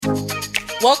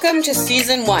Welcome to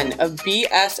Season 1 of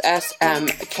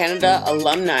BSSM Canada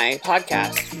Alumni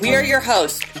Podcast. We are your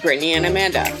hosts, Brittany and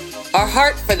Amanda. Our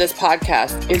heart for this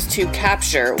podcast is to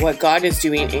capture what God is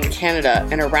doing in Canada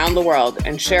and around the world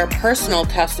and share personal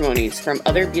testimonies from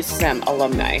other BSSM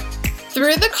alumni.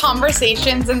 Through the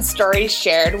conversations and stories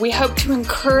shared, we hope to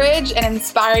encourage and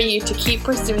inspire you to keep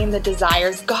pursuing the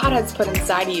desires God has put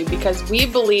inside of you, because we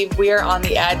believe we are on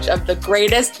the edge of the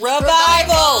greatest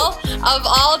revival of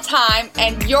all time,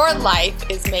 and your life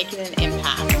is making an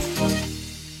impact.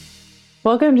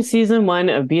 Welcome to Season 1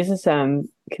 of BSSM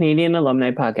Canadian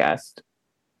Alumni Podcast.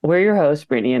 We're your hosts,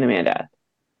 Brittany and Amanda.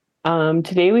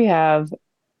 Today we have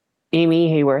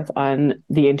Amy Hayworth on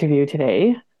the interview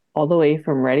today, all the way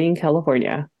from Redding,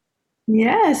 California.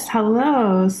 Yes,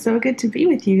 hello. So good to be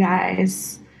with you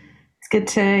guys. It's good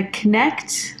to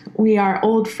connect. We are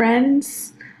old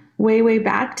friends way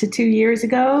back to 2 years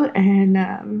ago, and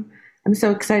I'm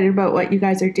so excited about what you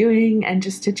guys are doing and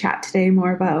just to chat today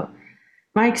more about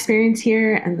my experience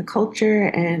here and the culture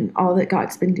and all that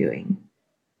God's been doing.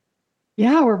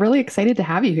 Yeah, we're really excited to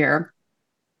have you here.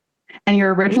 And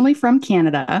you're originally from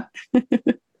Canada.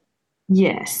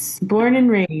 Yes, born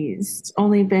and raised.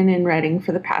 Only been in Redding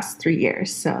for the past 3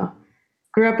 years. So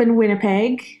grew up in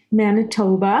Winnipeg,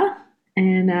 Manitoba,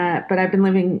 and but I've been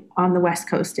living on the West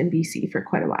Coast in BC for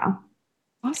quite a while.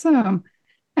 Awesome.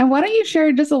 And why don't you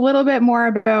share just a little bit more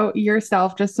about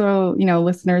yourself, just so,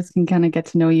 listeners can kind of get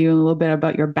to know you, a little bit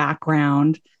about your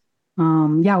background.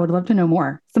 I would love to know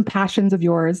more. Some passions of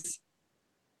yours.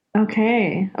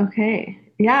 Okay.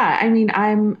 Yeah, I mean,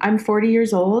 I'm 40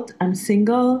 years old. I'm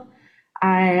single.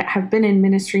 I have been in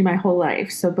ministry my whole life.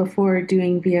 So before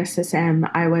doing BSSM,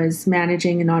 I was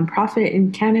managing a nonprofit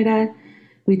in Canada.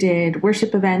 We did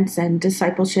worship events and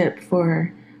discipleship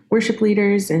for worship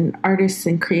leaders and artists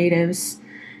and creatives.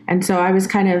 And so I was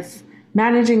kind of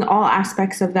managing all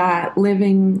aspects of that,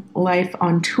 living life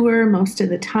on tour most of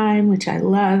the time, which I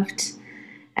loved.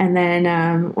 And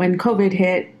then when COVID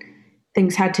hit,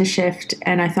 things had to shift.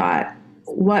 And I thought,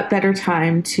 what better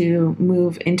time to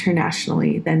move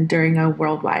internationally than during a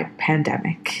worldwide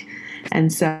pandemic?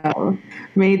 And so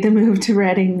made the move to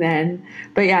Redding then.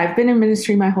 But yeah, I've been in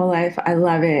ministry my whole life. I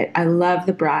love it. I love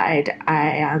the bride.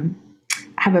 I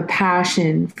have a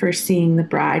passion for seeing the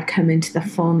bride come into the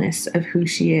fullness of who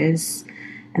she is.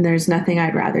 And there's nothing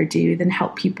I'd rather do than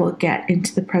help people get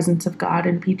into the presence of God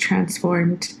and be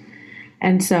transformed.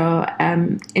 And so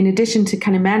in addition to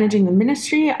kind of managing the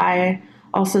ministry, I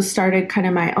also started kind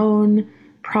of my own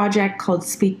project called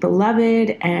Speak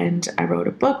Beloved, and I wrote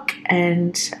a book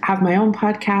and have my own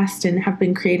podcast and have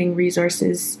been creating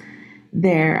resources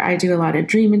there. I do a lot of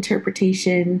dream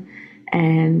interpretation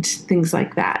and things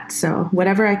like that. So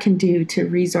whatever I can do to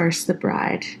resource the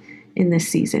bride in this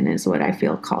season is what I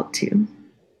feel called to.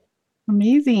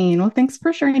 Amazing. Well, thanks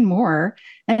for sharing more.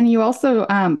 And you also,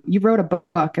 you wrote a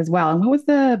book as well. And what was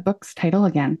the book's title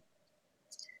again?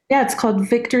 Yeah, it's called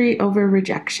Victory Over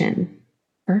Rejection.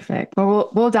 Perfect.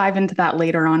 Well, we'll dive into that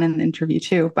later on in the interview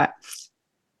too, but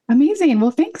amazing.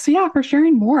 Well, thanks. Yeah, for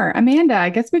sharing more. Amanda, I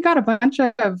guess we got a bunch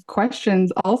of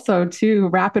questions also too,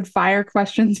 rapid fire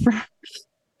questions for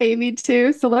Amy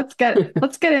too. So let's get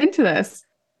into this.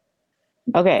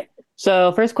 Okay,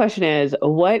 so first question is,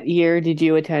 what year did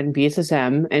you attend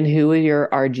BSSM and who were your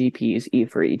RGPs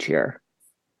for each year?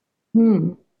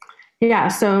 Yeah,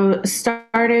 so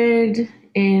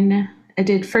I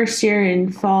did first year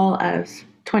in fall of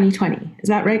 2020. Is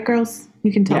that right, girls?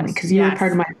 You can tell me because you were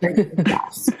part of my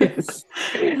class. Yes.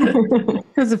 It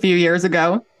was a few years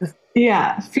ago.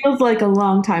 Yeah, feels like a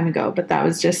long time ago, but that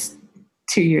was just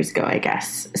 2 years ago, I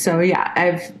guess. So yeah,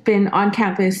 I've been on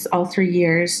campus all 3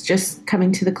 years, just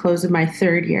coming to the close of my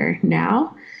third year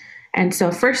now. And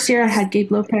so first year I had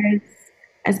Gabe Lopez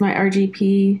as my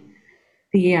RGP,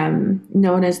 the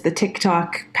known as the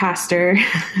TikTok pastor.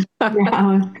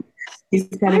 He's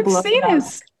I've seen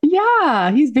his.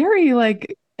 Yeah, he's very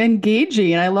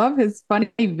engaging. I love his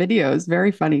funny videos.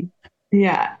 Very funny.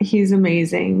 Yeah, he's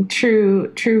amazing.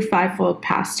 True fivefold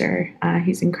pastor.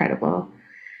 He's incredible.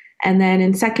 And then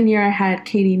in second year, I had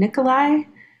Katie Nicolai,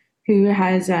 who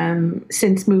has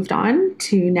since moved on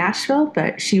to Nashville,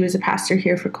 but she was a pastor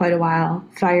here for quite a while.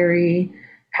 Fiery,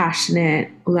 passionate,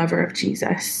 lover of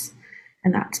Jesus.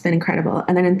 And that's been incredible.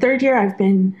 And then in third year, I've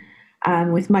been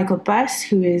with Michael Buss,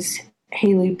 who is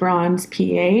Haley Braun's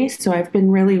PA. So I've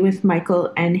been really with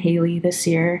Michael and Haley this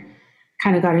year.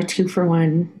 Kind of got a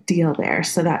 2-for-1 deal there.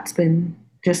 So that's been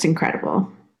just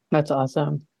incredible. That's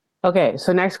awesome. Okay,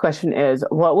 so next question is,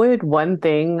 what would one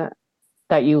thing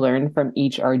that you learned from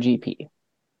each RGP?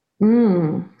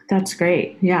 That's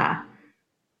great. Yeah.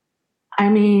 I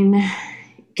mean,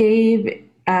 Gabe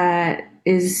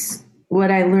is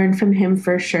what I learned from him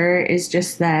for sure is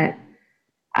just that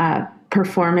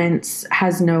performance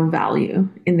has no value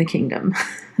in the kingdom.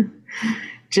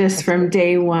 Just from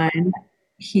day one,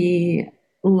 he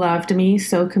loved me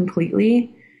so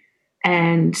completely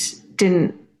and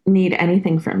didn't need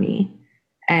anything from me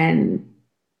and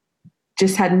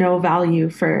just had no value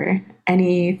for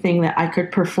anything that I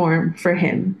could perform for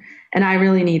him. And I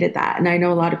really needed that. And I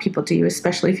know a lot of people do,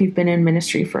 especially if you've been in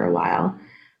ministry for a while.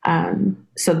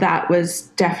 So that was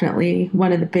definitely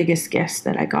one of the biggest gifts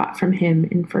that I got from him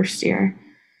in first year.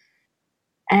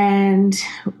 And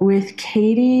with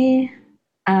Katie,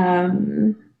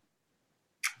 I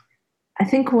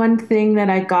think one thing that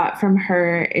I got from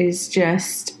her is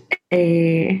just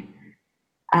a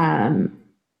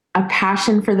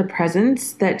passion for the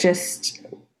presence that just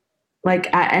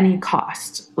like at any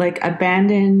cost, like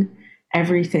abandon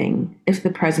everything if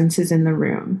the presence is in the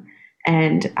room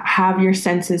and have your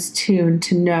senses tuned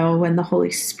to know when the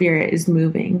Holy Spirit is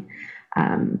moving.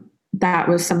 That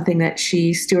was something that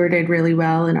she stewarded really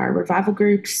well in our revival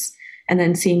groups. And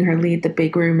then seeing her lead the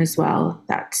big room as well,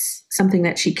 that's something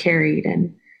that she carried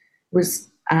and was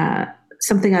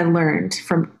something I learned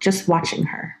from just watching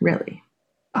her, really.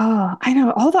 Oh, I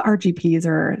know all the RGPs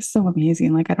are so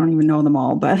amazing. Like I don't even know them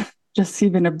all, but just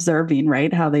even observing,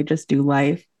 right, how they just do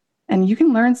life. And you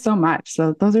can learn so much.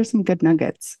 So those are some good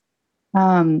nuggets.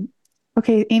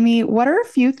 Okay, Amy, what are a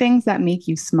few things that make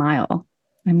you smile?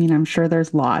 I mean, I'm sure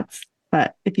there's lots,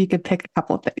 but if you could pick a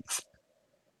couple of things.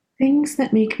 Things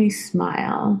that make me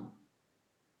smile.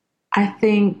 I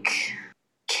think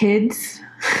kids.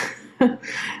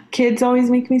 Kids always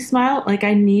make me smile. Like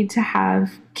I need to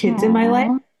have kids in my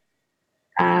life.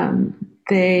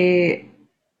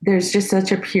 There's just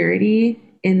such a purity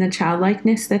in the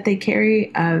childlikeness that they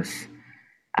carry of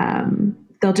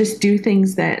they'll just do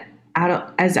things that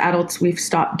as adults we've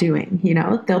stopped doing, you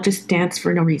know, they'll just dance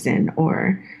for no reason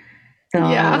or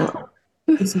they'll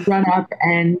just run up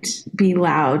and be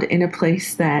loud in a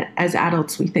place that as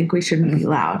adults we think we shouldn't be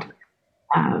loud.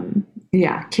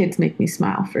 Kids make me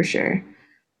smile for sure.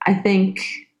 I think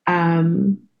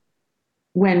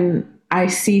when I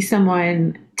see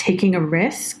someone taking a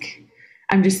risk,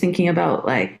 I'm just thinking about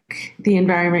like the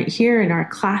environment here in our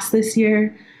class this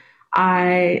year.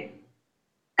 I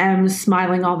am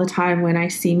smiling all the time when I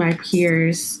see my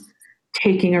peers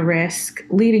taking a risk,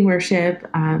 leading worship,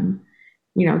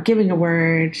 giving a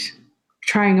word,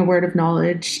 trying a word of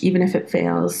knowledge, even if it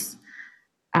fails.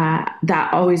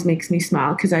 That always makes me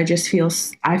smile because I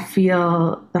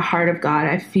feel the heart of God.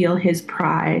 I feel his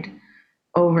pride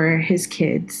over his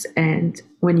kids. And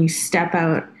when you step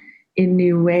out in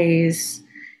new ways,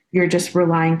 you're just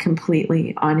relying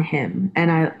completely on him.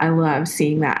 And I love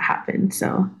seeing that happen.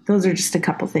 So those are just a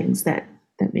couple things that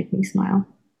make me smile.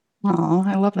 Oh,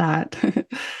 I love that.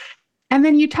 And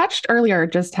then you touched earlier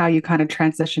just how you kind of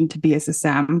transitioned to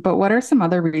BSSM, but what are some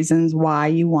other reasons why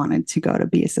you wanted to go to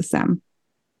BSSM?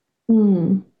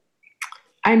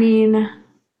 I mean,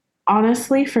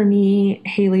 honestly, for me,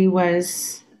 Haley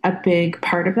was a big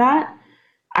part of that.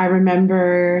 I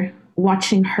remember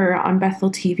watching her on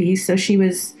Bethel TV. So she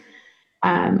was,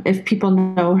 if people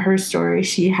know her story,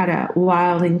 she had a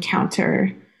wild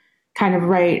encounter kind of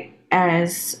right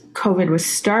as COVID was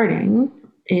starting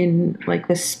in like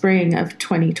the spring of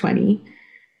 2020.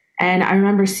 And I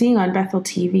remember seeing on Bethel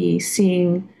TV,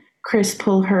 seeing Chris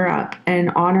pull her up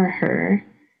and honor her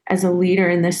as a leader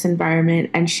in this environment.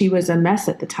 And she was a mess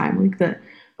at the time. Like the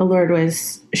Lord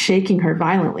was shaking her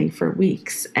violently for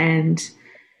weeks. And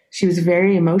she was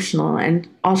very emotional. And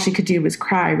all she could do was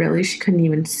cry, really. She couldn't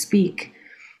even speak.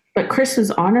 But Chris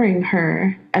was honoring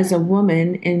her as a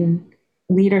woman in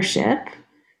leadership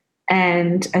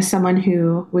and as someone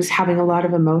who was having a lot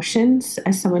of emotions,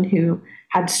 as someone who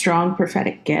had strong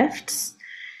prophetic gifts.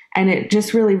 And it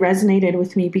just really resonated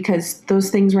with me because those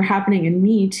things were happening in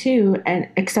me too. And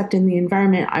except in the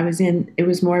environment I was in, it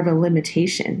was more of a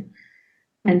limitation.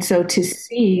 And so to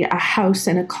see a house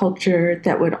and a culture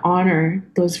that would honor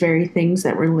those very things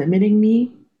that were limiting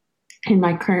me in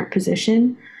my current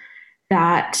position,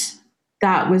 that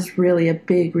was really a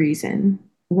big reason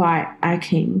why I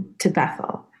came to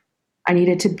Bethel. I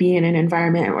needed to be in an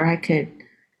environment where I could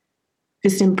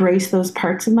just embrace those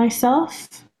parts of myself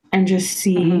and just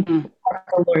see what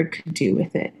the Lord could do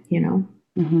with it, you know?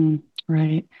 Mm-hmm.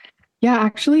 Right. Yeah,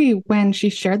 actually, when she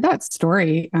shared that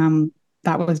story,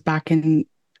 that was back in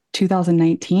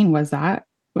 2019, was that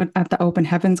at the Open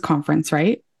Heavens conference,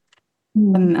 right?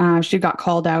 Mm-hmm. And she got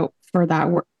called out for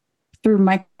that work through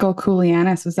Michael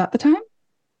Koulianis. Was that the time?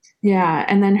 Yeah.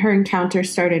 And then her encounter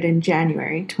started in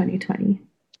January 2020.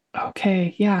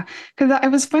 Okay, yeah. Because it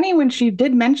was funny when she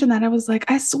did mention that. I was like,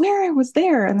 I swear I was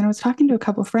there. And then I was talking to a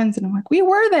couple of friends and I'm like, we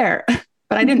were there,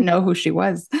 but I didn't know who she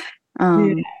was.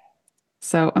 Yeah.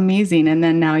 So amazing. And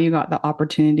then now you got the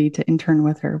opportunity to intern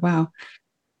with her. Wow.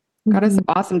 God is Mhm.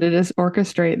 awesome to just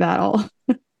orchestrate that all.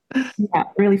 Yeah,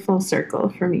 really full circle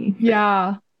for me.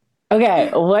 Yeah. Okay,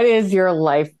 what is your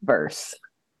life verse?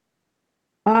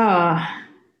 Oh,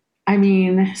 I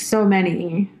mean, so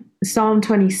many. Psalm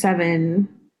 27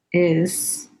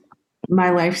 is my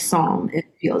life psalm. It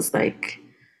feels like,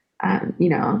 you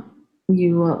know,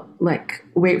 you will like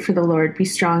wait for the Lord, be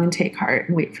strong and take heart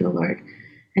and wait for the Lord,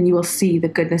 and you will see the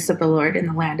goodness of the Lord in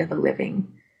the land of the living.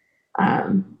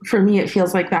 For me, it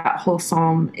feels like that whole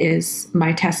psalm is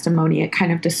my testimony. It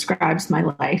kind of describes my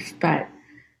life, but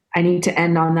I need to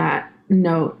end on that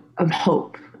note of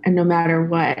hope. And no matter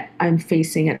what I'm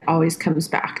facing, it always comes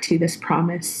back to this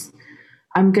promise.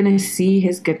 I'm going to see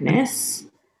his goodness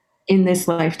in this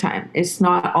lifetime. It's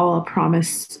not all a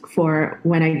promise for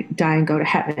when I die and go to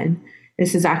heaven.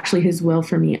 This is actually his will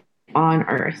for me on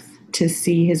earth to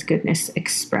see his goodness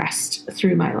expressed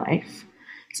through my life.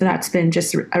 So that's been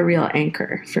just a real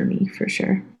anchor for me, for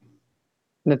sure.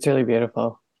 That's really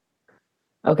beautiful.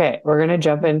 Okay, we're going to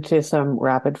jump into some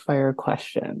rapid fire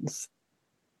questions.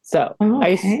 So,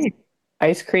 Okay.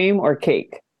 ice cream or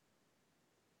cake?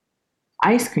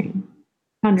 Ice cream,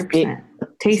 100%.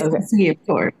 Taste Okay. and see, of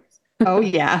course. Oh,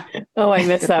 yeah. Oh, I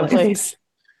missed Good that place.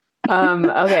 place.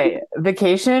 Okay,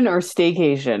 vacation or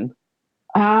staycation?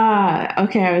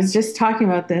 Okay. I was just talking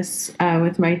about this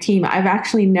with my team. I've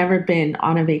actually never been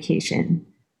on a vacation.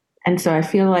 And so I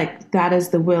feel like that is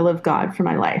the will of God for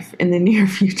my life in the near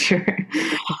future.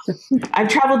 I've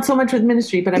traveled so much with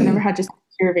ministry, but I've never had just a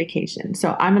pure vacation.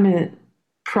 So I'm going to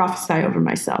prophesy over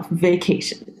myself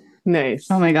vacation. Nice.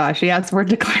 Oh my gosh. Yes, we're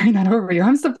declaring that over you.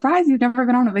 I'm surprised you've never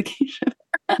been on a vacation.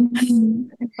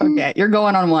 Okay, you're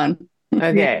going on one.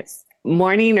 Okay, Yes.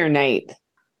 morning or night?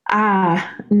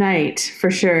 Night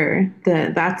for sure.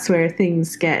 That's where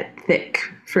things get thick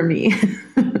for me.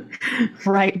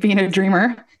 Right, being a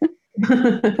dreamer.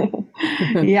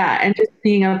 Yeah, and just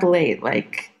being up late.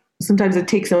 Like sometimes it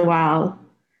takes a while.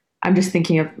 I'm just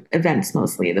thinking of events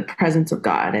mostly, the presence of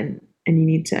God, and you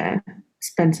need to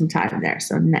spend some time there.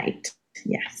 So night,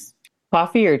 yes.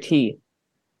 Coffee or tea?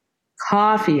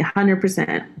 Coffee,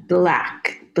 100%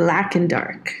 black and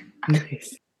dark.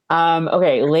 Nice.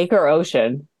 Okay, lake or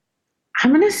ocean?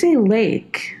 I'm gonna say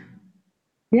lake.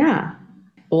 Yeah,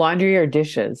 Laundry or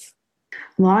dishes?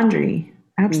 laundry,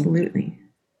 absolutely.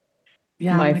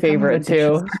 Yeah, My I'm more favorite of a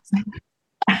dishes too.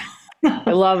 person.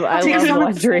 I love Takes so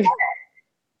much laundry.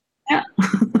 Yeah.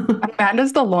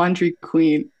 Amanda's the laundry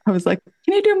queen. I was like,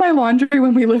 can you do my laundry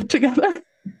when we live together?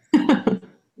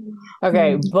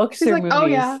 Okay, books She's or like, oh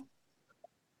movies? yeah.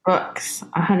 Books,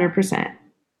 100%.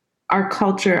 Our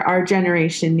culture, our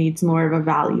generation needs more of a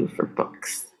value for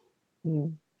books. Hmm.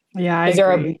 Yeah, I Is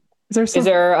there a agree. Is there is some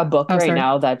there a book Oh, right sorry.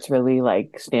 now that's really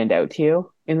like stand out to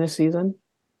you in this season?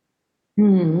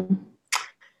 Hmm.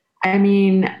 I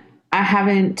mean, I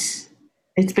haven't,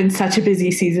 it's been such a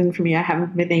busy season for me. I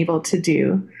haven't been able to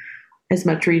do as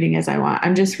much reading as I want.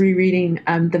 I'm just rereading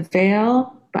The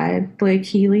Veil by Blake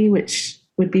Healy, which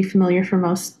would be familiar for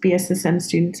most BSSM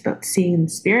students about seeing in the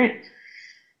spirit.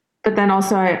 But then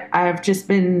also, I've just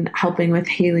been helping with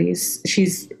Haley's.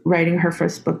 She's writing her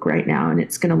first book right now, and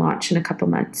it's going to launch in a couple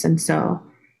months. And so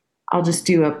I'll just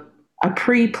do a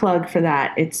pre plug for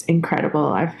that. It's incredible.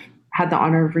 I've had the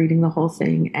honor of reading the whole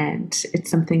thing, and it's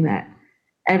something that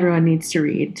everyone needs to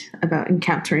read about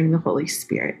encountering the Holy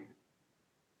Spirit.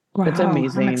 Wow, It's I'm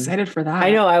amazing. excited for that.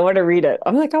 I know, I want to read it.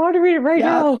 I'm like, I want to read it right Yeah.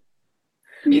 now.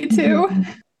 Me too.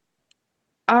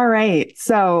 All right.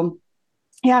 So,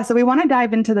 yeah, so we want to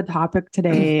dive into the topic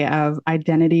today of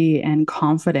identity and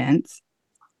confidence.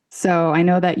 So, I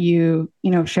know that you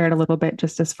shared a little bit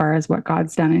just as far as what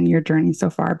God's done in your journey so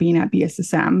far being at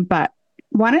BSSM, but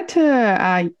wanted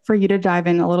to for you to dive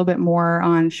in a little bit more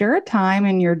on share a time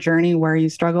in your journey where you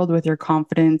struggled with your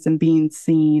confidence and being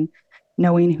seen,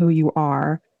 knowing who you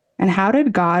are, and how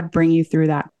did God bring you through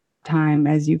that time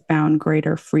as you found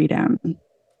greater freedom?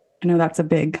 I know that's a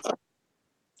big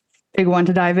one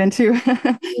to dive into.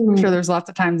 I'm sure there's lots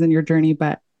of times in your journey,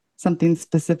 but something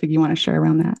specific you want to share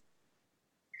around that.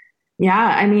 Yeah,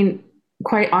 I mean,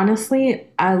 quite honestly,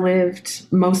 I lived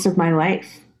most of my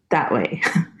life that way.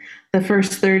 The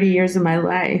first 30 years of my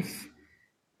life,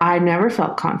 I never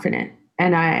felt confident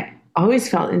and I always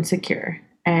felt insecure.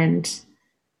 And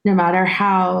no matter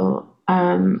how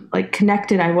like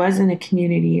connected I was in a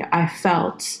community, I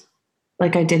felt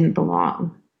like I didn't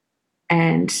belong.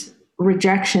 And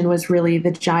rejection was really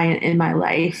the giant in my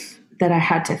life that I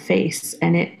had to face,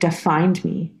 and it defined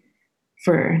me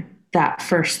for that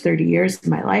first 30 years of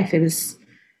my life. It was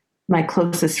my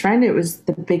closest friend. It was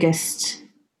the biggest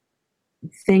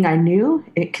thing I knew.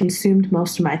 It consumed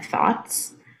most of my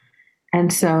thoughts.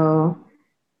 And so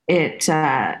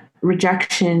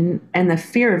rejection and the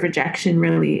fear of rejection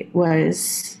really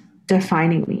was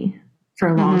defining me for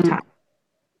a long time.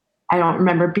 I don't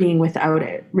remember being without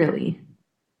it really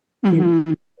in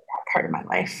that part of my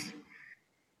life.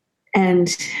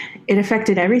 And it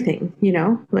affected everything,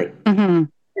 like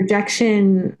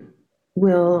rejection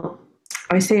will,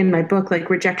 I say in my book, like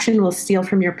rejection will steal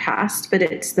from your past, but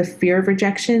it's the fear of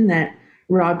rejection that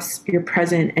robs your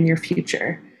present and your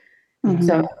future.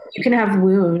 So you can have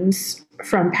wounds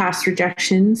from past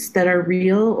rejections that are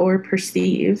real or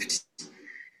perceived,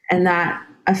 and that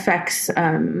affects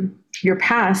your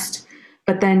past,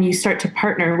 but then you start to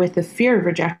partner with the fear of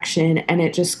rejection and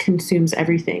it just consumes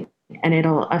everything, and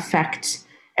it'll affect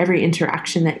every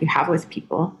interaction that you have with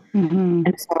people.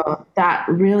 And so that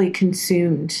really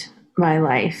consumed my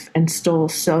life and stole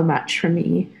so much from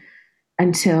me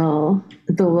until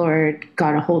the Lord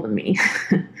got a hold of me.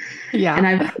 Yeah.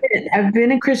 And I've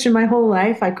been a Christian my whole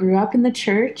life. I grew up in the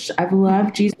church. I've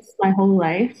loved Jesus my whole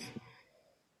life.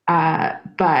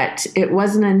 But it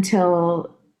wasn't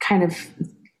until kind of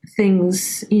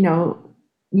things,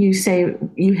 you say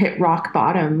you hit rock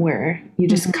bottom where you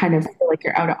just kind of feel like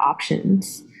you're out of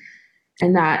options.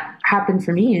 And that happened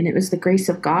for me. And it was the grace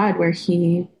of God where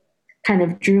he kind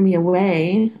of drew me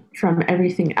away from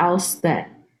everything else that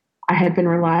I had been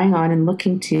relying on and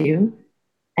looking to.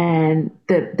 And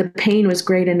the pain was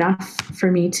great enough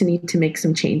for me to need to make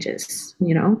some changes,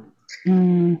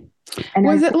 And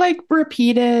was it like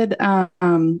repeated,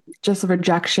 just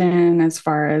rejection as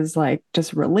far as like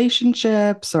just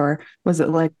relationships, or was it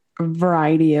like a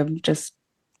variety of just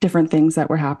different things that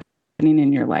were happening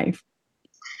in your life?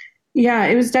 Yeah,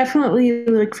 it was definitely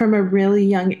like from a really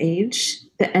young age,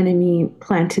 the enemy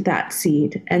planted that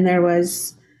seed. And there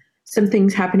was some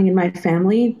things happening in my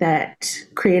family that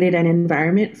created an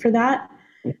environment for that.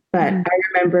 But I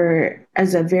remember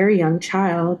as a very young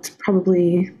child,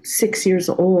 probably 6 years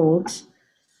old,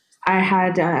 I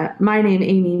had my name,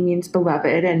 Amy, means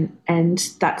beloved,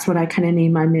 and that's what I kind of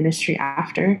named my ministry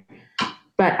after.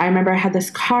 But I remember I had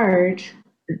this card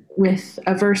with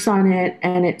a verse on it,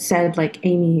 and it said like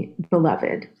Amy,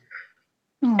 beloved.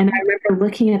 And I remember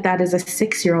looking at that as a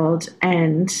 6-year-old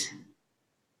and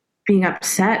being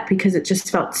upset because it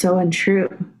just felt so untrue.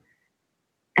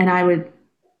 And I would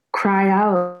cry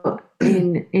out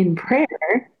in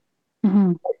prayer,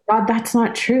 God, that's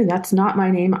not true. That's not my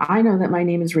name. I know that my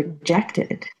name is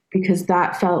rejected, because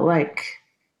that felt like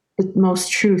the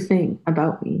most true thing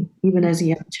about me, even as a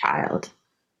young child.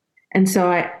 And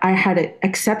so I had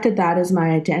accepted that as my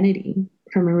identity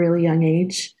from a really young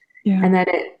age. Yeah. And then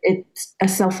it's a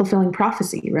self-fulfilling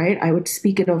prophecy, right? I would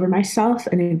speak it over myself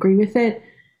and agree with it,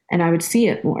 and I would see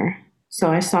it more.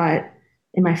 So I saw it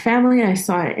in my family. I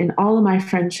saw it in all of my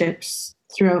friendships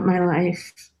throughout my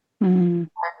life,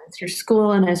 through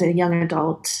school and as a young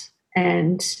adult.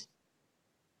 And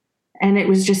it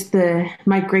was just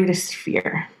my greatest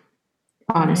fear,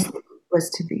 honestly, was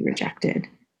to be rejected.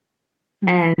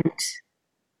 And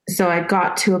so I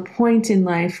got to a point in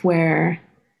life where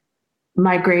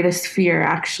my greatest fear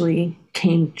actually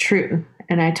came true.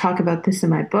 And I talk about this in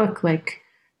my book. Like,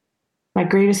 my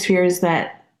greatest fear is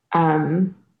that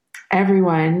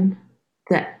everyone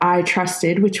that I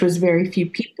trusted, which was very few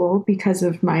people because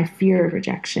of my fear of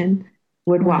rejection,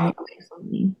 would walk away from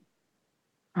me.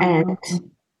 And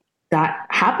that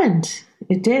happened.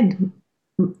 It did.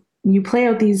 You play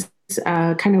out these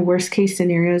kind of worst case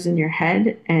scenarios in your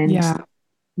head, and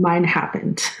mine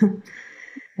happened.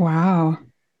 Wow.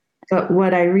 But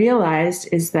what I realized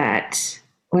is that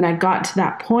when I got to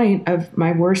that point of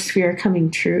my worst fear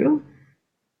coming true,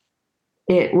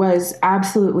 it was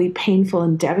absolutely painful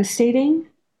and devastating.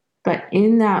 But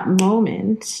in that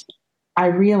moment, I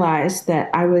realized that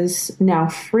I was now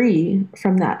free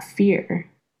from that fear.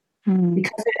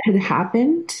 Because it had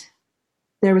happened,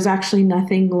 there was actually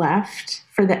nothing left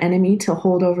for the enemy to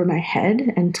hold over my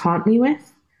head and taunt me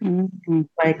with.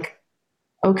 Like,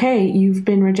 okay, you've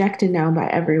been rejected now by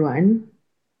everyone.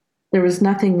 There was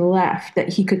nothing left that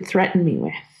he could threaten me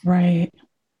with. Right.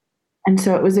 And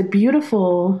so it was a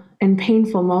beautiful and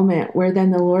painful moment where then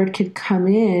the Lord could come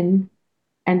in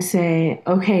and say,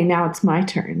 okay, now it's my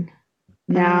turn.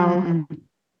 Now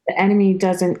the enemy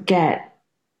doesn't get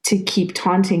to keep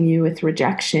taunting you with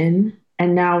rejection.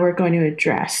 And now we're going to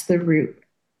address the root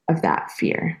of that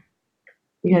fear.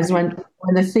 Because when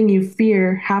the thing you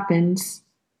fear happens,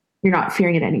 you're not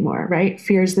fearing it anymore, right?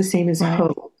 Fear is the same as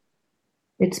hope.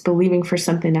 It's believing for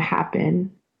something to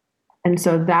happen. And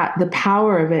so that the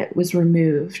power of it was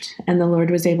removed, and the Lord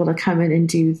was able to come in and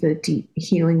do the deep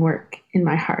healing work in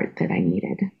my heart that I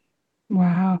needed.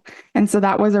 Wow. And so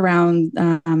that was around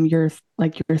your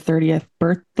 30th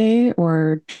birthday,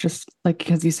 or just like,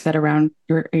 because you said around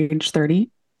your age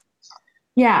 30?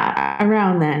 Yeah,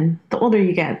 around then. The older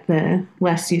you get, the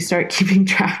less you start keeping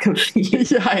track of the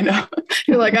Yeah, I know.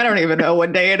 You're like, I don't even know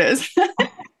what day it is.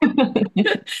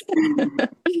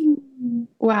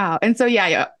 Wow. And so,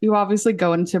 yeah, you obviously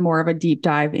go into more of a deep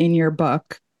dive in your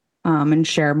book, and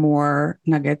share more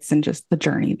nuggets and just the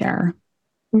journey there.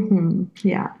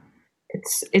 Yeah,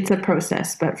 it's a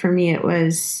process, but for me, it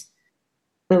was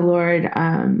the Lord.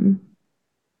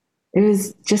 It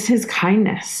was just His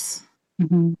kindness.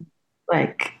 Mm-hmm.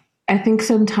 Like, I think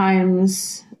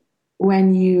sometimes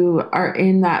when you are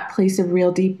in that place of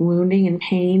real deep wounding and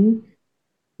pain,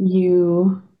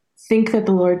 you think that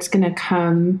the Lord's going to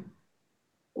come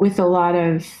with a lot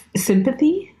of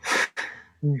sympathy.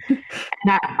 And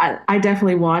I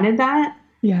definitely wanted that.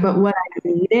 Yeah. But what I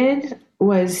needed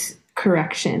was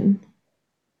correction.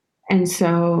 And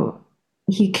so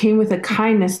He came with a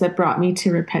kindness that brought me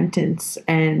to repentance,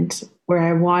 and where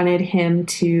I wanted Him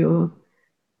to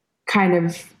kind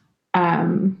of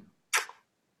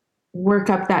work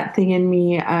up that thing in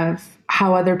me of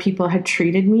how other people had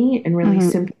treated me and really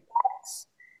sympathize.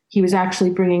 He was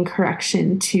actually bringing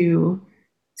correction to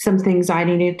some things I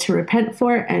needed to repent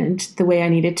for, and the way I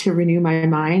needed to renew my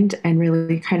mind and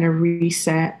really kind of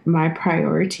reset my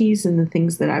priorities and the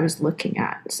things that I was looking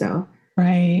at. So,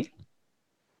 right.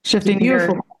 Shifting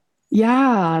beautiful.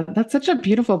 Yeah, that's such a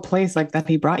beautiful place like that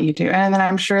He brought you to. And then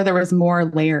I'm sure there was more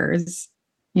layers,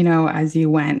 as you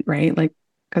went, right? Like,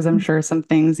 because I'm sure some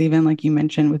things, even like you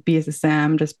mentioned with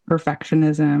BSSM, just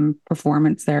perfectionism,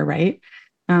 performance there, right?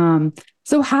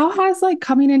 So how has like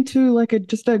coming into like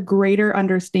just a greater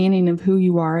understanding of who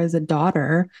you are as a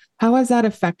daughter, how has that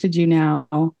affected you now,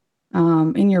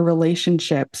 in your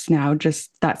relationships now,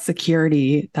 just that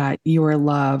security that you are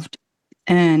loved,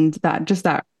 and that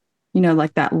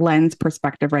like that lens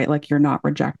perspective, right? Like you're not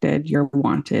rejected, you're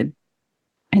wanted.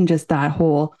 And just that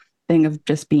whole thing of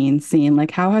just being seen,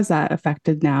 like how has that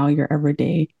affected now your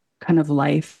everyday kind of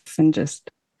life and just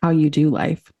how you do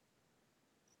life?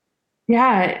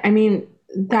 Yeah, I mean,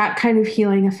 that kind of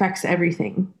healing affects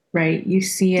everything, right? You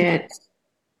see it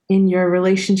in your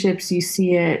relationships, you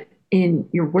see it in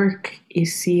your work, you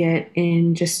see it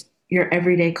in just your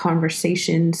everyday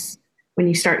conversations. When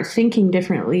you start thinking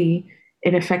differently,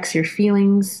 it affects your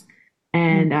feelings,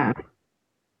 and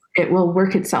it will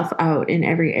work itself out in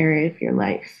every area of your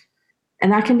life.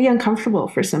 And that can be uncomfortable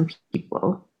for some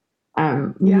people.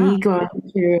 Me going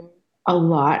through a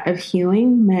lot of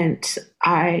healing meant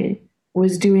I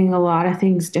was doing a lot of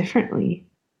things differently.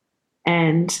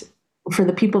 And for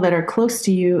the people that are close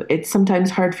to you, it's sometimes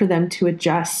hard for them to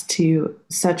adjust to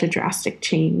such a drastic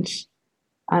change.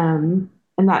 And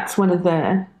that's one of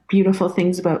the beautiful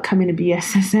things about coming to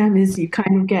BSSM is you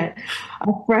kind of get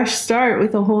a fresh start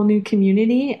with a whole new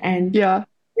community, and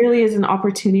really is an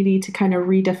opportunity to kind of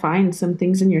redefine some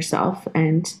things in yourself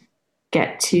and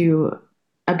get to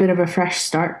a bit of a fresh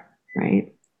start,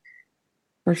 right?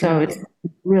 For sure. So it's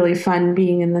really fun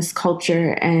being in this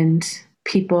culture and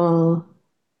people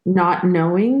not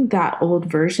knowing that old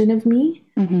version of me,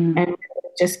 and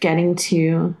just getting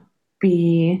to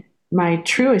be my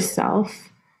truest self.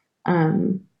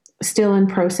 Still in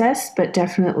process, but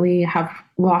definitely have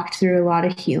walked through a lot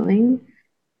of healing.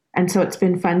 And so it's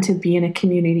been fun to be in a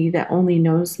community that only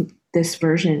knows this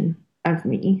version of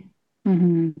me.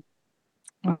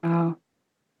 Wow.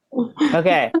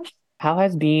 Okay. How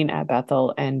has being at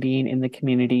Bethel and being in the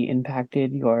community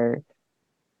impacted your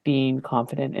being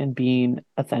confident and being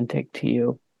authentic to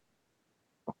you?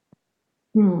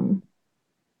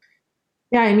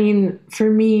 Yeah, I mean, for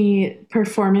me,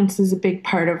 performance is a big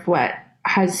part of what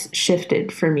has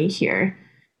shifted for me here.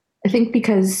 I think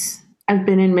because I've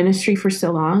been in ministry for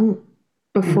so long,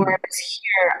 before I was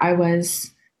here, I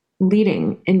was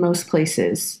leading in most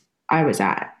places I was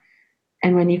at.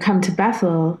 And when you come to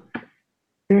Bethel,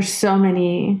 there's so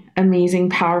many amazing,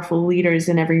 powerful leaders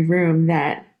in every room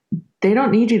that they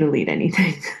don't need you to lead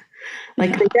anything.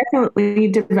 Like they definitely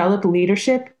develop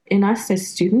leadership in us as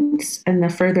students, and the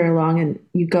further along and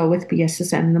you go with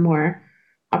BSSM, the more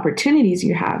opportunities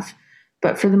you have.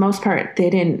 But for the most part,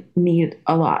 they didn't need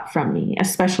a lot from me,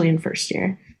 especially in first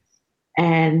year.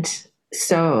 And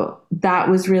so that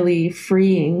was really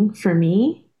freeing for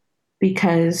me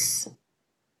because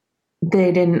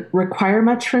they didn't require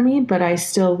much from me, but I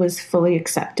still was fully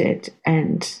accepted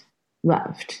and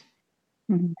loved.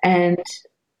 And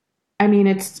I mean,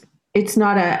 it's it's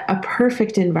not a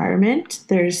perfect environment.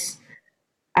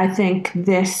 I think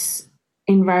this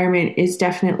environment is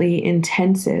definitely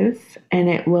intensive, and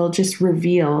it will just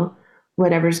reveal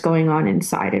whatever's going on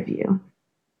inside of you.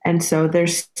 And so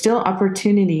there's still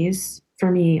opportunities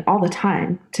for me all the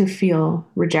time to feel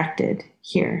rejected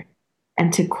here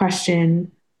and to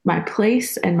question my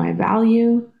place and my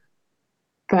value.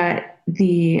 But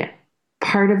the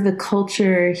part of the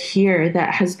culture here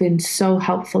that has been so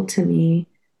helpful to me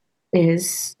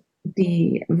is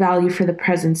the value for the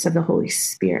presence of the Holy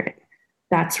Spirit.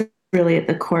 That's really at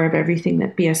the core of everything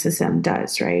that BSSM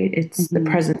does, right? It's the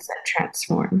presence that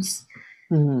transforms.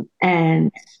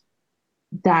 And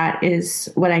that is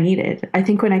what I needed. I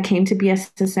think when I came to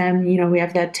BSSM, we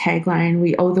have that tagline,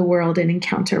 we owe the world an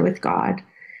encounter with God.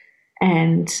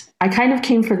 And I kind of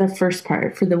came for the first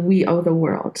part, for the we owe the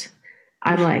world.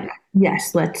 I'm like,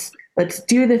 yes, let's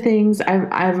do the things.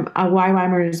 I'm a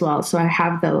YWAMer as well. So I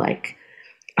have the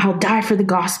I'll die for the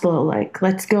gospel.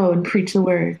 Let's go and preach the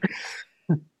word.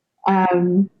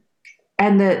 And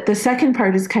the second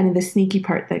part is kind of the sneaky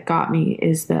part that got me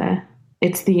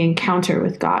it's the encounter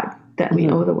with God that we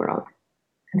owe the world.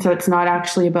 And so it's not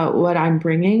actually about what I'm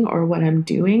bringing or what I'm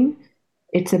doing.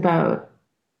 It's about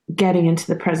getting into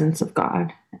the presence of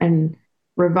God. And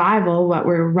revival, what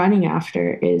we're running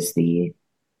after, is the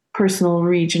personal,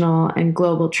 regional, and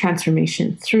global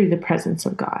transformation through the presence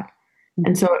of God.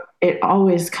 And so it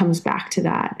always comes back to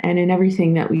that. And in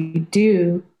everything that we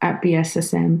do at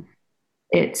BSSM,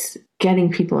 it's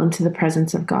getting people into the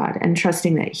presence of God and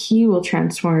trusting that He will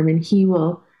transform and He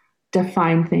will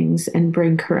define things and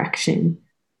bring correction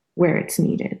where it's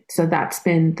needed. So that's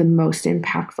been the most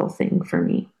impactful thing for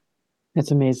me.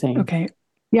 That's amazing. Okay.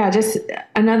 Yeah, just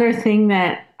another thing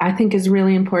that I think is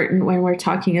really important when we're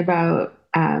talking about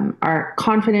our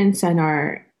confidence and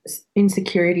our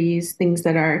insecurities, things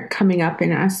that are coming up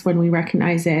in us when we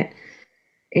recognize it,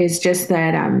 is just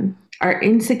that our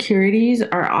insecurities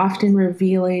are often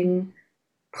revealing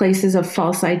places of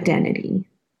false identity.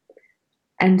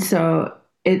 And so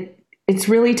it's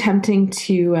really tempting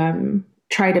to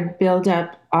try to build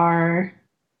up our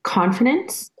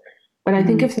confidence. But I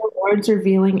think if the Lord's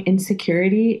revealing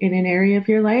insecurity in an area of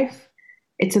your life,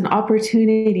 it's an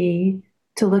opportunity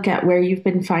to look at where you've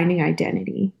been finding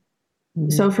identity.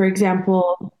 So, for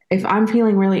example, if I'm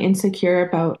feeling really insecure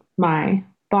about my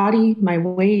body, my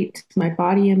weight, my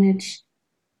body image,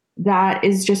 that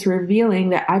is just revealing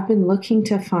that I've been looking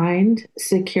to find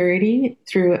security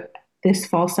through this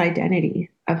false identity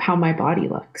of how my body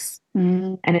looks.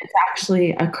 And it's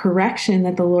actually a correction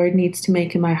that the Lord needs to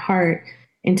make in my heart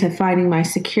into finding my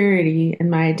security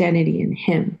and my identity in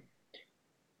Him.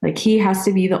 He has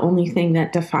to be the only thing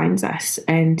that defines us.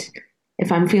 And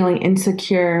if I'm feeling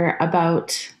insecure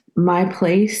about my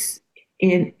place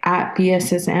at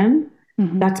BSSM,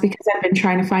 that's because I've been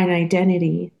trying to find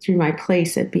identity through my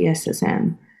place at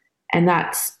BSSM. And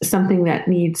that's something that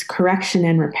needs correction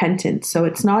and repentance. So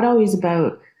it's not always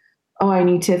about, I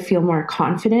need to feel more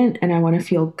confident and I want to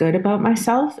feel good about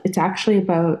myself. It's actually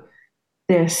about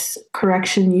this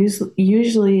correction,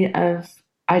 usually of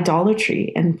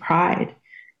idolatry and pride.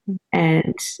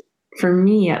 And for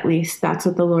me, at least, that's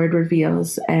what the Lord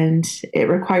reveals. And it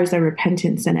requires a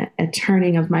repentance and a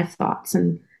turning of my thoughts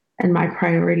and my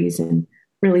priorities and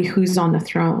really who's on the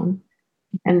throne.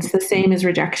 And it's the same as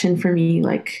rejection for me.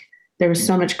 There was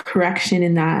so much correction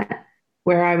in that,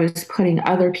 where I was putting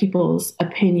other people's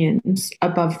opinions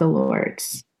above the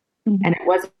Lord's. And it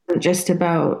wasn't just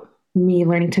about me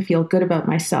learning to feel good about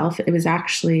myself. It was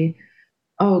actually,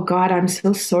 oh God, I'm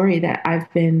so sorry that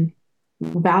I've been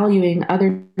valuing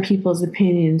other people's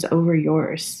opinions over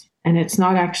yours. And it's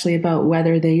not actually about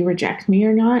whether they reject me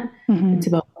or not. It's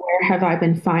about where have I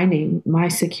been finding my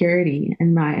security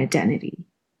and my identity.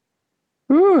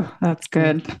 Ooh, that's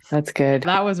good. That's good.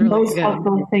 That was really Most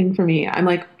helpful thing for me. I'm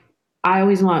I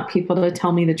always want people to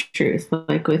tell me the truth.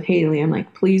 With Haley, I'm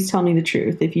please tell me the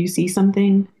truth. If you see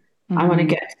something, I want to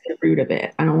get to the root of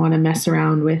it. I don't want to mess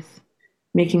around with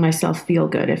making myself feel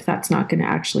good if that's not going to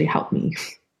actually help me.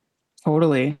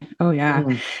 Totally. Oh, yeah.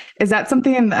 Is that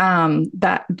something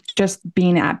that just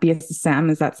being at BSSM,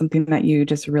 is that something that you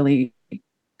just really,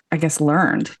 I guess,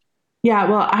 learned? Yeah,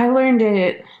 well, I learned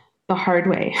it the hard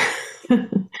way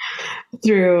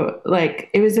through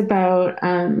it was about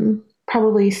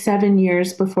probably 7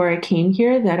 years before I came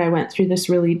here that I went through this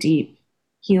really deep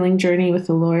healing journey with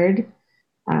the Lord,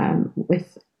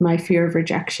 with my fear of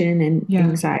rejection and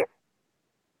anxiety.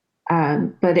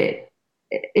 But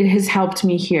it has helped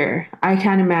me here. I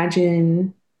can't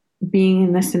imagine being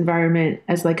in this environment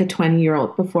as a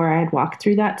 20-year-old before I had walked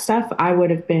through that stuff. I would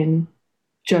have been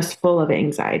just full of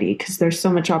anxiety because there's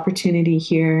so much opportunity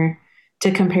here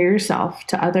to compare yourself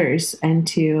to others and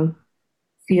to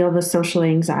feel the social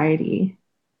anxiety.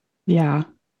 Yeah,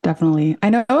 definitely. I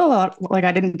know a lot, like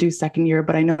I didn't do second year,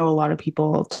 but I know a lot of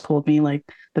people told me like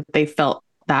that they felt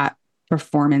that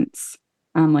performance,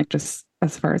 like just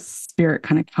as far as spirit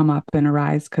kind of come up and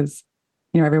arise because,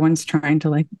 everyone's trying to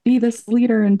like be this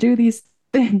leader and do these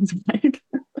things, right?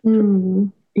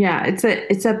 Yeah,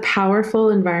 it's a powerful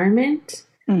environment.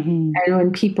 Mm-hmm. And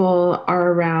when people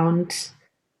are around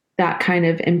that kind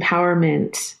of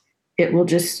empowerment, it will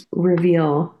just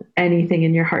reveal anything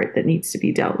in your heart that needs to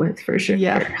be dealt with for sure.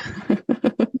 Yeah.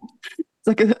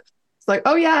 It's like,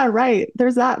 oh yeah, right.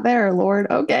 There's that there, Lord.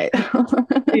 Okay.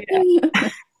 Yeah.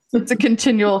 It's a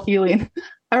continual healing.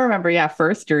 I remember, yeah,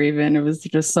 first year even, it was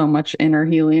just so much inner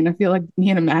healing. I feel like me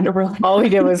and Amanda were like, all we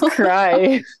did was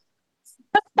cry.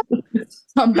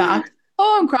 I'm back.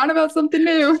 Oh, I'm crying about something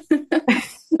new.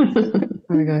 Oh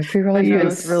my gosh, we really it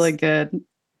was really good.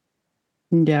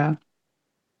 Yeah.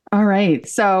 All right.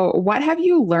 So, what have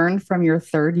you learned from your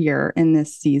third year in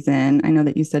this season? I know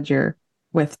that you said you're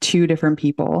with two different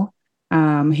people,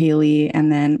 Haley,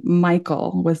 and then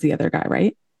Michael was the other guy,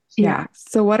 right? Yeah.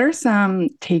 So, what are some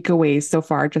takeaways so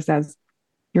far, just as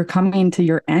you're coming to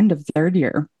your end of third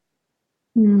year?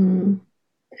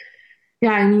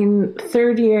 Yeah, I mean,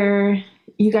 third year,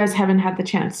 you guys haven't had the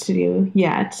chance to do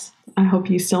yet. I hope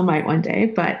you still might one day,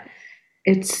 but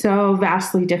it's so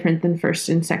vastly different than first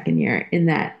and second year in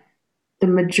that the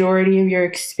majority of your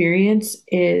experience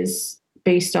is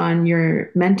based on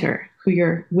your mentor who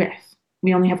you're with.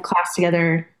 We only have class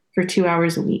together for 2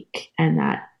 hours a week, and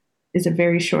that is a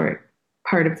very short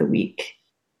part of the week.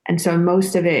 And so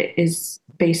most of it is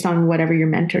based on whatever your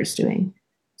mentor's doing.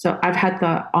 So I've had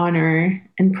the honor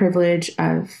and privilege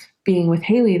of being with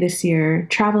Haley this year,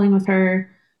 traveling with her,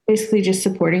 basically just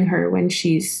supporting her when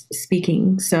she's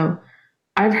speaking. So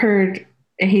I've heard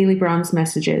Haley Braun's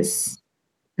messages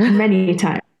many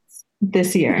times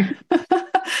this year,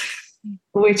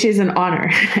 which is an honor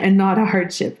and not a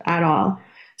hardship at all.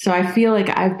 So I feel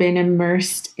like I've been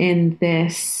immersed in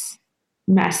this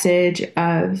message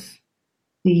of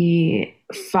the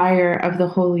fire of the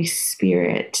Holy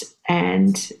Spirit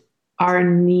and our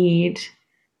need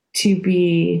to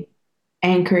be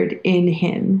anchored in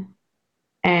Him.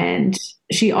 And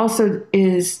she also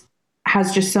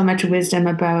has just so much wisdom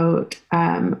about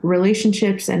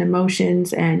relationships and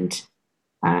emotions and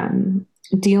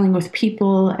dealing with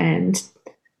people and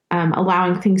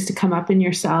allowing things to come up in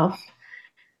yourself.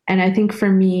 And I think for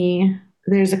me,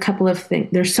 there's a couple of things.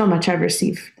 There's so much I've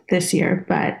received this year,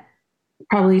 but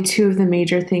probably two of the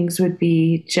major things would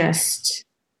be just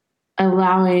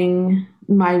allowing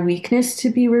my weakness to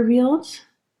be revealed.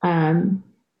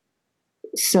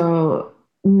 So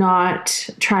not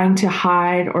trying to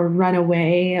hide or run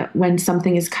away when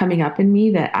something is coming up in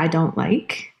me that I don't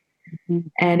like. Mm-hmm.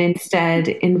 And instead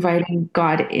inviting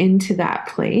God into that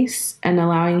place and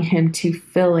allowing Him to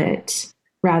fill it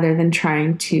rather than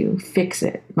trying to fix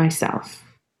it myself.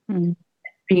 Mm-hmm.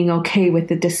 Being okay with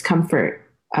the discomfort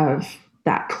of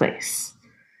that place.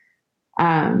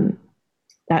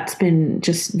 That's been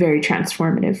just very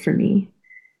transformative for me.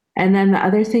 And then the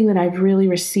other thing that I've really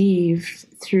received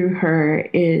through her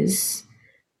is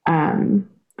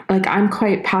like I'm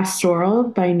quite pastoral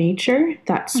by nature.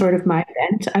 That's sort of my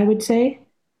bent, I would say.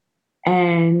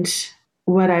 And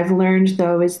what I've learned,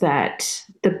 though, is that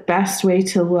the best way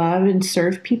to love and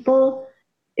serve people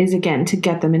is, again, to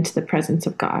get them into the presence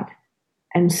of God.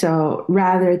 And so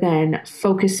rather than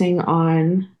focusing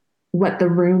on what the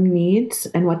room needs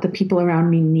and what the people around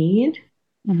me need,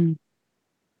 mm-hmm.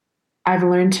 I've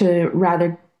learned to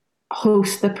rather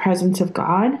host the presence of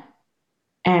God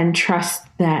and trust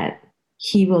that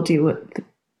He will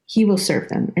He will serve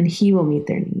them and He will meet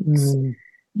their needs. Mm-hmm.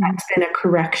 That's been a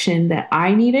correction that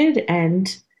I needed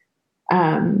and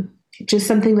just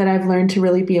something that I've learned to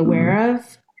really be aware of.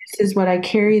 This is what I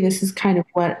carry. This is kind of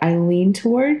what I lean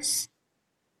towards.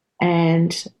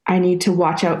 And I need to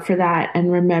watch out for that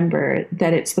and remember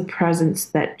that it's the presence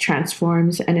that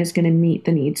transforms and is going to meet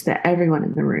the needs that everyone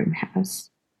in the room has.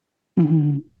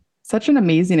 Mm-hmm. Such an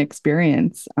amazing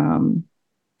experience.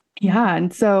 Yeah.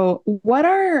 And so what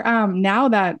are, now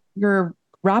that you're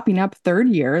wrapping up third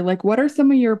year, like what are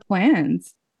some of your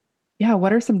plans? Yeah.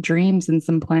 What are some dreams and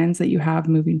some plans that you have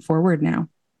moving forward now?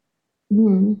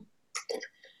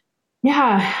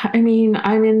 Yeah. I mean,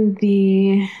 I'm in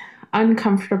the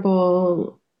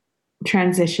uncomfortable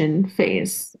transition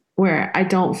phase where I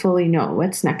don't fully know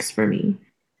what's next for me.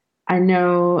 I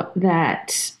know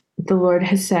that the Lord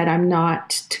has said I'm not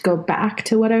to go back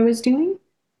to what I was doing.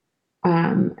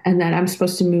 and that I'm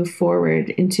supposed to move forward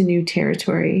into new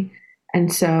territory.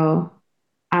 And so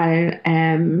I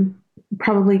am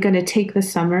probably going to take the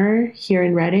summer here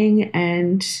in Reading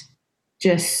and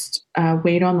just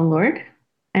wait on the Lord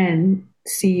and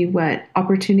see what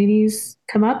opportunities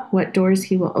come up, what doors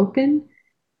He will open.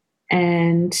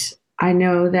 And I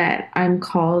know that I'm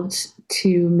called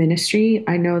to ministry.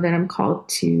 I know that I'm called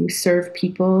to serve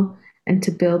people and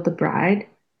to build the bride.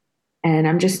 And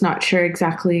I'm just not sure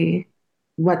exactly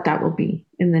what that will be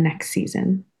in the next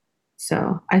season.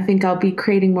 So I think I'll be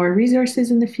creating more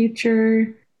resources in the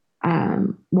future,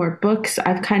 more books.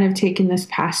 I've kind of taken this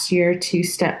past year to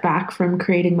step back from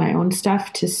creating my own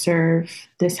stuff to serve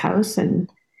this house and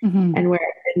where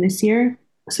I've been this year.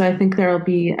 So I think there will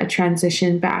be a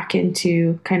transition back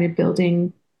into kind of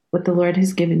building what the Lord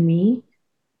has given me.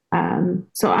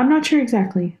 So I'm not sure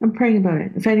exactly. I'm praying about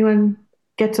it. If anyone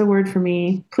gets a word from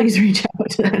me, please reach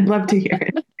out. I'd love to hear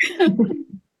it.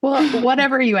 Well,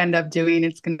 whatever you end up doing,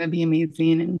 it's going to be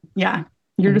amazing. And yeah,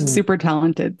 you're just super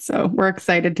talented. So we're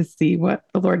excited to see what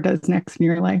the Lord does next in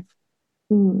your life.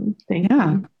 Thank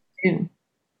you. Yeah.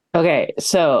 Okay,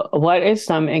 so what is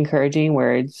some encouraging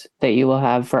words that you will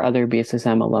have for other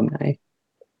BSSM alumni?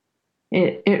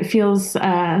 It feels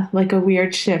like a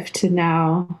weird shift to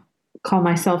now call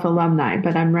myself alumni,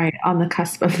 but I'm right on the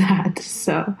cusp of that.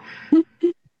 So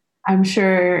I'm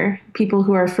sure people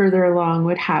who are further along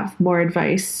would have more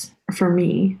advice for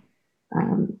me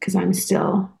because I'm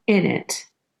still in it.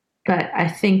 But I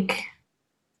think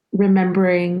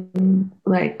remembering,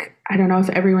 like, I don't know if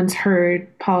everyone's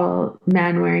heard Paul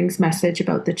Manwaring's message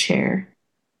about the chair,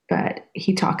 but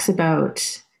he talks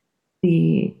about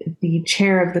the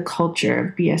chair of the culture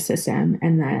of BSSM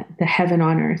and the heaven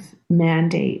on earth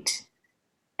mandate,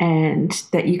 and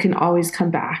that you can always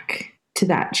come back to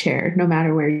that chair no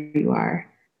matter where you are.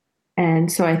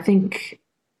 And so I think,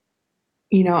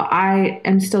 I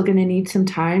am still going to need some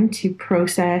time to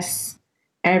process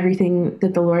everything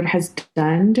that the Lord has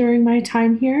done during my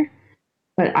time here.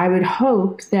 But I would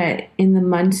hope that in the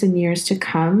months and years to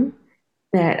come,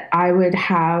 that I would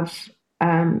have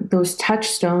those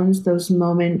touchstones, those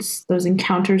moments, those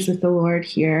encounters with the Lord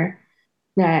here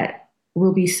that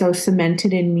will be so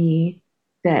cemented in me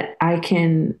that I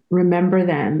can remember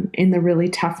them in the really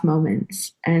tough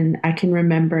moments. And I can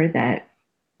remember that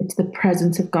it's the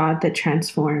presence of God that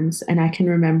transforms. And I can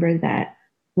remember that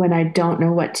when I don't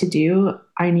know what to do,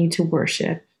 I need to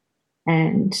worship.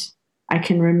 And I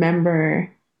can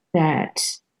remember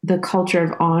that the culture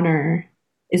of honor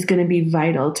is going to be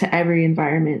vital to every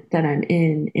environment that I'm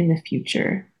in the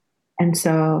future. And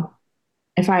so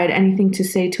if I had anything to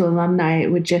say to alumni,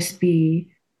 it would just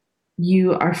be,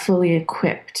 you are fully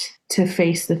equipped to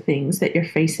face the things that you're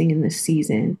facing in this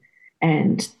season.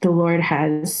 And the Lord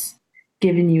has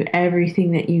given you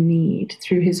everything that you need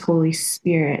through His Holy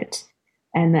Spirit,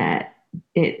 and that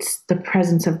it's the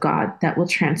presence of God that will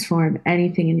transform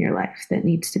anything in your life that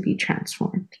needs to be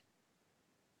transformed.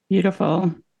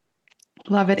 Beautiful.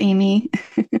 Love it, Amy.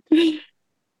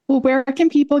 Well, where can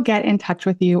people get in touch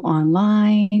with you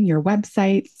online, your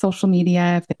website, social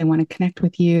media, if they want to connect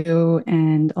with you,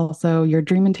 and also your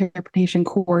dream interpretation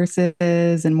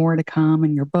courses and more to come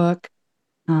in your book?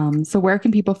 So where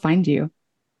can people find you?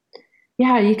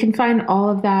 Yeah, you can find all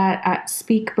of that at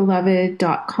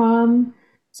speakbeloved.com.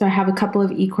 So I have a couple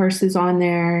of e-courses on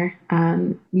there.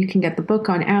 You can get the book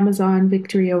on Amazon,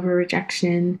 Victory Over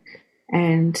Rejection,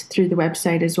 and through the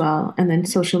website as well. And then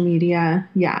social media,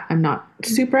 I'm not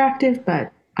super active,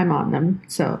 but I'm on them.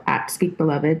 So at Speak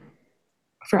Beloved.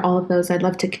 For all of those, I'd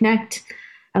love to connect.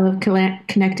 I love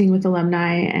connecting with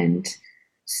alumni and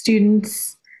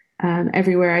students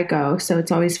everywhere I go. So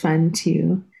it's always fun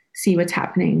to see what's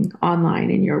happening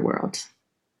online in your world.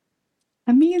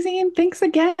 Amazing. Thanks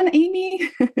again,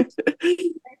 Amy. Thanks so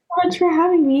much for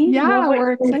having me. Yeah,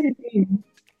 we're excited.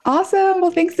 Awesome.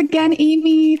 Well, thanks again,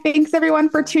 Amy. Thanks everyone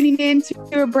for tuning in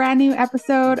to a brand new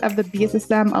episode of the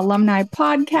BSSM Alumni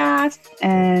Podcast.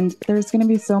 And there's going to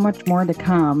be so much more to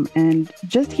come. And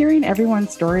just hearing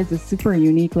everyone's stories is super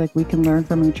unique. Like, we can learn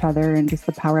from each other, and just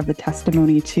the power of the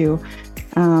testimony too.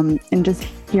 And just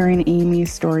hearing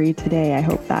Amy's story today, I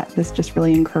hope that this just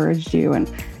really encouraged you.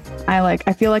 And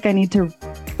I feel like I need to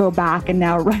go back and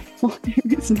now write all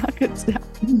Amy's nuggets down.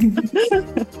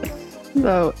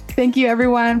 So thank you,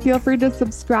 everyone. Feel free to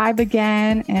subscribe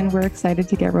again, and we're excited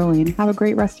to get rolling. Have a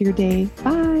great rest of your day.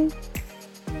 Bye.